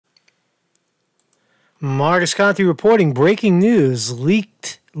Marcus Conte reporting breaking news.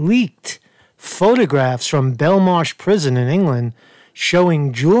 Leaked photographs from Belmarsh prison in England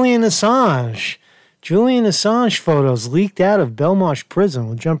showing Julian Assange. Julian Assange photos leaked out of Belmarsh prison.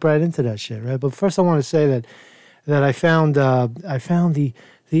 We'll jump right into that shit, right? But first I want to say that I found the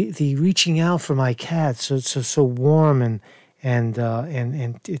reaching out for my cat so warm and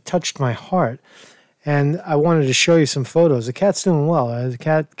it touched my heart. And I wanted to show you some photos. The cat's doing well. The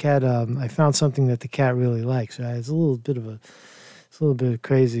cat. I found something that the cat really likes. Right? It's a little bit of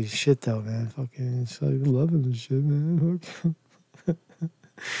crazy shit though, man. Fucking, it's like loving this shit, man.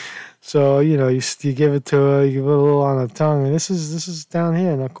 So you know, you give it to her, you give it a little on her tongue, and this is down here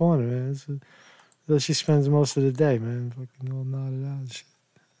in that corner, man. So she spends most of the day, man. Fucking all nodded out and shit.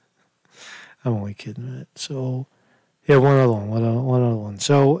 I'm only kidding, man. So. Yeah, one other one.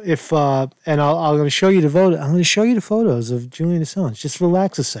 So if I'm going to show you the photo. I'm going to show you the photos of Julian Assange. Just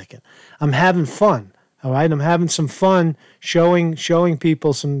relax a second. I'm having fun. All right, I'm having some fun showing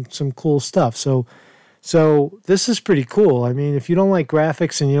people some cool stuff. So this is pretty cool. I mean, if you don't like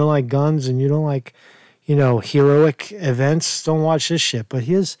graphics and you don't like guns and you don't like, heroic events, don't watch this shit. But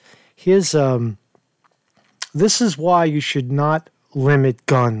here's this is why you should not limit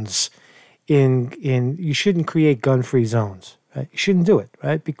guns. You shouldn't create gun-free zones, right? You shouldn't do it,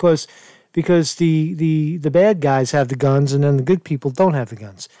 right? Because the bad guys have the guns and then the good people don't have the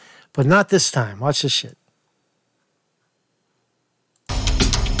guns. But not this time. Watch this shit. I'm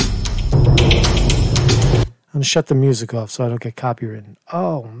going to shut the music off so I don't get copywritten.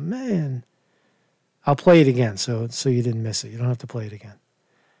 Oh, man. I'll play it again so you didn't miss it. You don't have to play it again.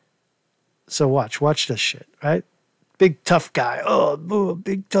 So watch this shit, right? Big tough guy. Oh,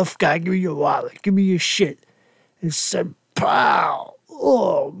 big tough guy. Give me your wallet. Give me your shit. And said, pow.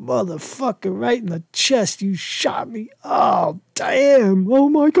 Oh, motherfucker, right in the chest. You shot me. Oh, damn. Oh,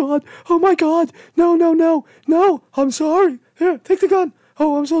 my God. Oh, my God. No. No, I'm sorry. Here, take the gun.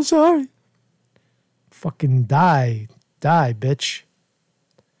 Oh, I'm so sorry. Fucking die, bitch.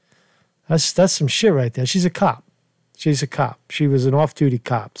 That's some shit right there. She's a cop. She was an off-duty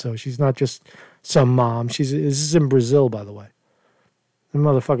cop, so she's not just some mom. This is in Brazil, by the way. The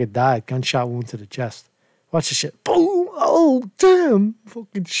motherfucker died. Gunshot wound to the chest. Watch this shit. Boom. Oh, damn.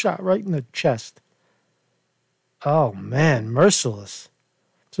 Fucking shot right in the chest. Oh, man. Merciless.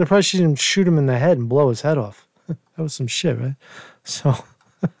 Surprised she didn't shoot him in the head and blow his head off. That was some shit, right? So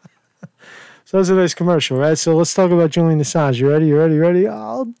that was a nice commercial, right? So let's talk about Julian Assange. You ready?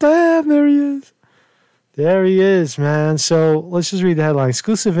 Oh, damn. There he is. There he is, man. So let's just read the headline.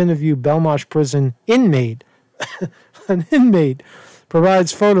 Exclusive interview, Belmarsh prison inmate. An inmate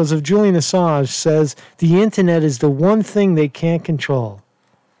provides photos of Julian Assange, says the internet is the one thing they can't control.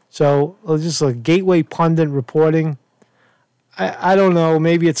 So just a gateway pundit reporting. I don't know.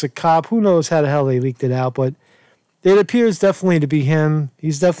 Maybe it's a cop. Who knows how the hell they leaked it out. But it appears definitely to be him.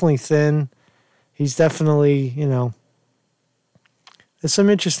 He's definitely thin. He's definitely, There's some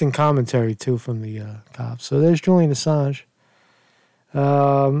interesting commentary, too, from the cops. So there's Julian Assange.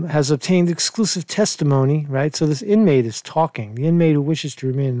 Has obtained exclusive testimony, right? So this inmate is talking. The inmate who wishes to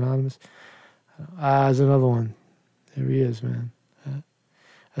remain anonymous. There's another one. There he is, man.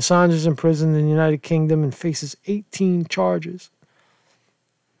 Assange is imprisoned in the United Kingdom and faces 18 charges.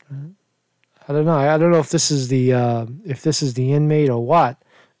 I don't know. I don't know if this is the inmate or what.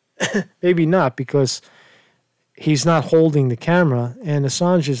 Maybe not, because he's not holding the camera, and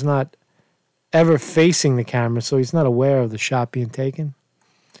Assange is not ever facing the camera, so he's not aware of the shot being taken.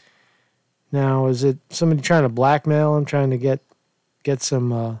 Now, is it somebody trying to blackmail him, trying to get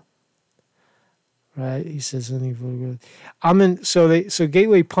some? Right? He says, "I'm in." So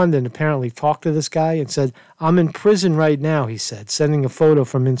Gateway Pundit apparently talked to this guy and said, "I'm in prison right now," he said, sending a photo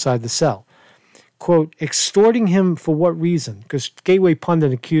from inside the cell. Quote, extorting him for what reason? Because Gateway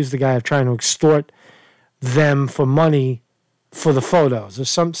Pundit accused the guy of trying to extort them for money for the photos or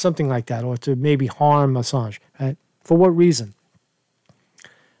something like that, or to maybe harm Assange, right? For what reason?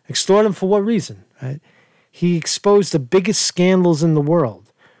 Extort him for what reason, right? He exposed the biggest scandals in the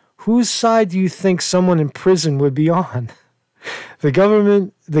world. Whose side do you think someone in prison would be on? The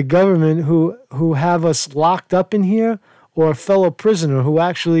government who have us locked up in here, or a fellow prisoner who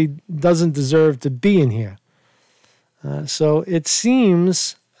actually doesn't deserve to be in here? So it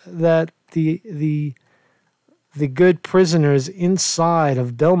seems that the good prisoners inside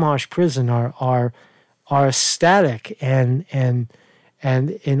of Belmarsh prison are ecstatic and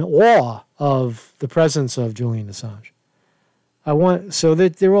in awe of the presence of Julian Assange.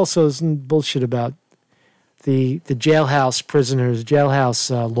 There also is some bullshit about the jailhouse prisoners,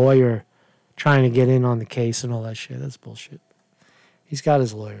 jailhouse lawyer trying to get in on the case and all that shit. That's bullshit. He's got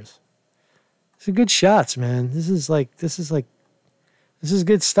his lawyers. These are good shots, man. This is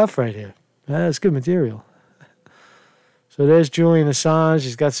good stuff right here. That's good material. So there's Julian Assange.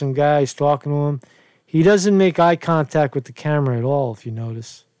 He's got some guys talking to him. He doesn't make eye contact with the camera at all, if you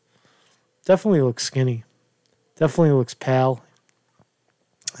notice. Definitely looks skinny. Definitely looks pale.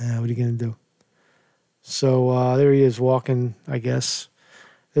 What are you going to do? So there he is walking, I guess.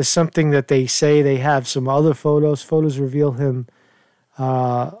 There's something that they say they have some other photos. Photos reveal him,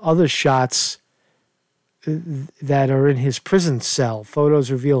 other shots that are in his prison cell.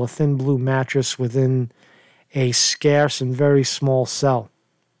 Photos reveal a thin blue mattress within a scarce and very small cell.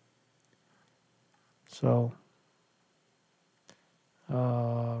 So,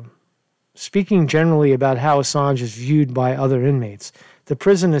 speaking generally about how Assange is viewed by other inmates, the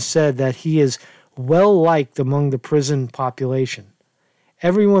prison has said that he is well-liked among the prison population.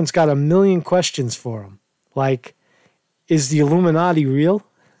 Everyone's got a million questions for him, like, is the Illuminati real?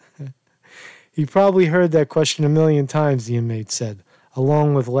 He probably heard that question a million times, the inmate said,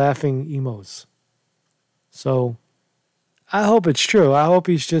 along with laughing emos. So, I hope it's true. I hope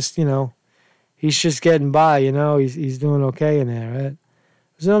he's just, he's just getting by, he's doing okay in there, right?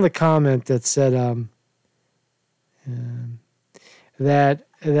 There's another comment that said that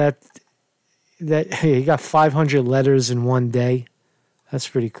he got 500 letters in one day. That's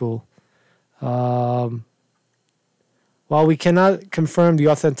pretty cool. While we cannot confirm the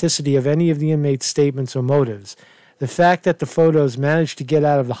authenticity of any of the inmates' statements or motives, the fact that the photos managed to get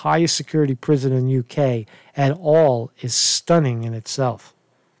out of the highest security prison in the UK at all is stunning in itself.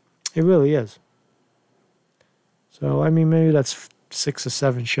 It really is. So, maybe that's 6 or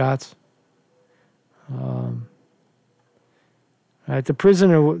 7 shots. Right, the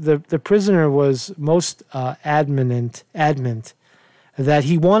prisoner was most adamant that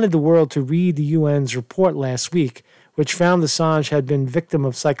he wanted the world to read the UN's report last week, which found Assange had been victim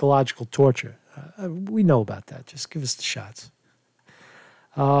of psychological torture. We know about that. Just give us the shots.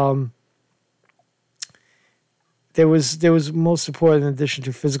 There was most important, in addition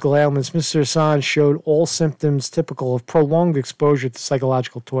to physical ailments, Mr. Assange showed all symptoms typical of prolonged exposure to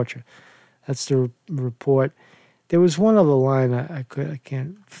psychological torture. That's the report. There was one other line I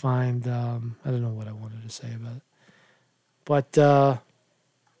can't find. I don't know what I wanted to say about it. But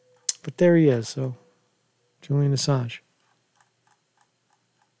there he is. So, Julian Assange.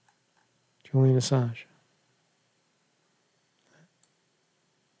 Julian Assange.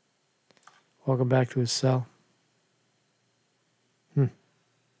 Welcome back to his cell.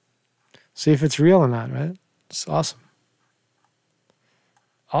 See if it's real or not, right? It's awesome.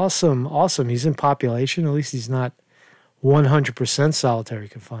 Awesome. He's in population. At least he's not 100% solitary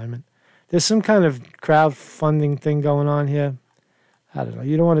confinement. There's some kind of crowdfunding thing going on here. I don't know.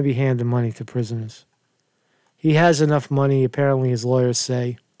 You don't want to be handing money to prisoners. He has enough money, apparently his lawyers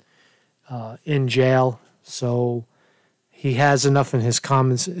say, in jail. So he has enough in his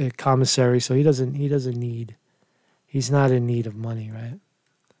commissary, so he's not in need of money, right?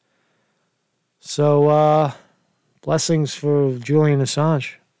 So, blessings for Julian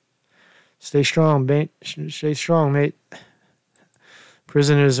Assange. Stay strong, mate. Stay strong, mate.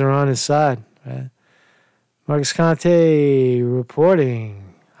 Prisoners are on his side, right? Marcus Conte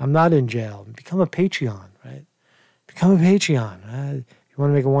reporting, I'm not in jail. Become a Patreon, right? Become a Patreon. You want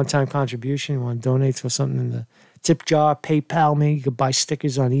to make a one-time contribution? You want to donate for something in the tip jar, PayPal me. You could buy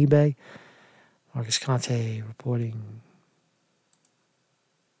stickers on eBay. Marcus Conte reporting.